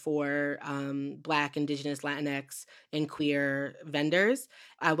here for Black, Indigenous, Latinx, and queer vendors.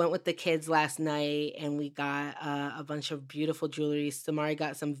 I went with the kids last night and we got a bunch of beautiful jewelry. Samari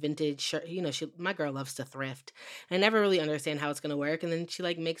got some vintage shirt. My girl loves to thrift. I never really understand how it's going to work. And then she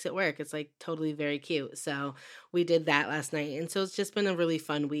like makes it work. It's like totally very cute. So we did that last night. And so it's just been a really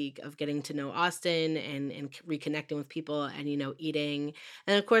fun week of getting to know Austin and reconnecting with people and, eating.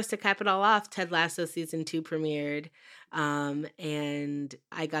 And of course, to cap it all off, Ted Lasso season 2 premiered. And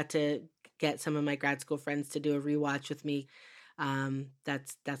I got to get some of my grad school friends to do a rewatch with me.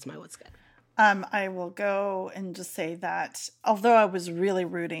 That's my what's good. I will go and just say that although I was really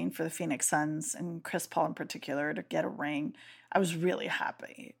rooting for the Phoenix Suns and Chris Paul in particular to get a ring, I was really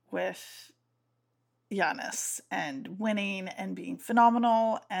happy with Giannis and winning and being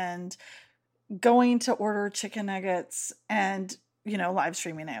phenomenal and going to order chicken nuggets and live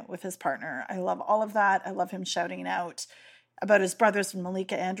streaming it with his partner. I love all of that. I love him shouting out about his brothers and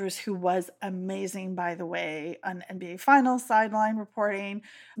Malika Andrews, who was amazing, by the way, on NBA Finals sideline reporting.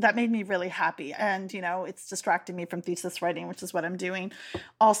 That made me really happy. And, it's distracting me from thesis writing, which is what I'm doing.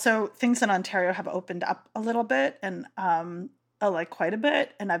 Also, things in Ontario have opened up a little bit and like quite a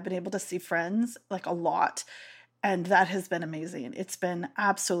bit. And I've been able to see friends like a lot. And that has been amazing. It's been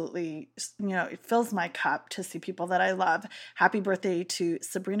absolutely, it fills my cup to see people that I love. Happy birthday to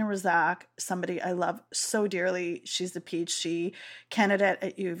Sabrina Razak, somebody I love so dearly. She's a PhD candidate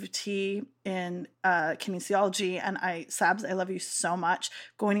at U of T in kinesiology. And Sabs, I love you so much.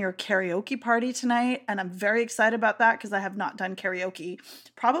 Going to your karaoke party tonight. And I'm very excited about that because I have not done karaoke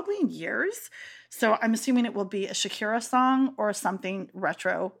probably in years. So I'm assuming it will be a Shakira song or something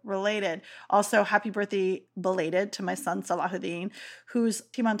retro related. Also, happy birthday belated to my son Salahuddin, who's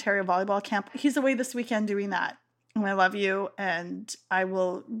Team Ontario volleyball camp. He's away this weekend doing that. And I love you, and I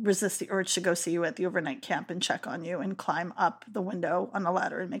will resist the urge to go see you at the overnight camp and check on you and climb up the window on a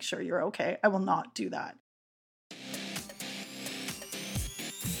ladder and make sure you're okay. I will not do that.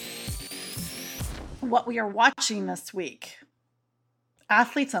 What we are watching this week.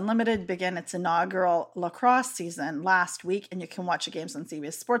 Athletes Unlimited began its inaugural lacrosse season last week, and you can watch the games on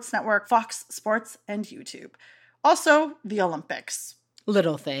CBS Sports Network, Fox Sports, and YouTube. Also, the Olympics.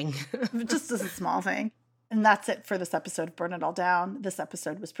 Little thing. Just as a small thing. And that's it for this episode of Burn It All Down. This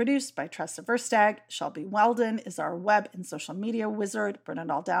episode was produced by Tressa Verstag. Shelby Weldon is our web and social media wizard. Burn It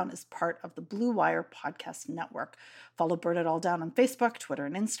All Down is part of the Blue Wire Podcast Network. Follow Burn It All Down on Facebook, Twitter,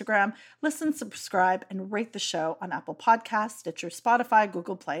 and Instagram. Listen, subscribe, and rate the show on Apple Podcasts, Stitcher, Spotify,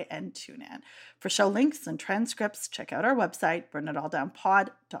 Google Play, and TuneIn. For show links and transcripts, check out our website,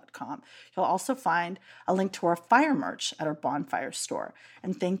 burnitalldownpod.com. You'll also find a link to our fire merch at our Bonfire store.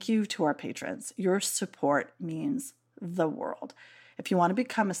 And thank you to our patrons. Your support means the world. If you want to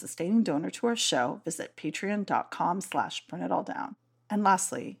become a sustaining donor to our show, visit patreon.com/burnitalldown. And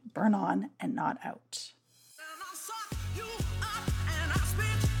lastly, burn on and not out.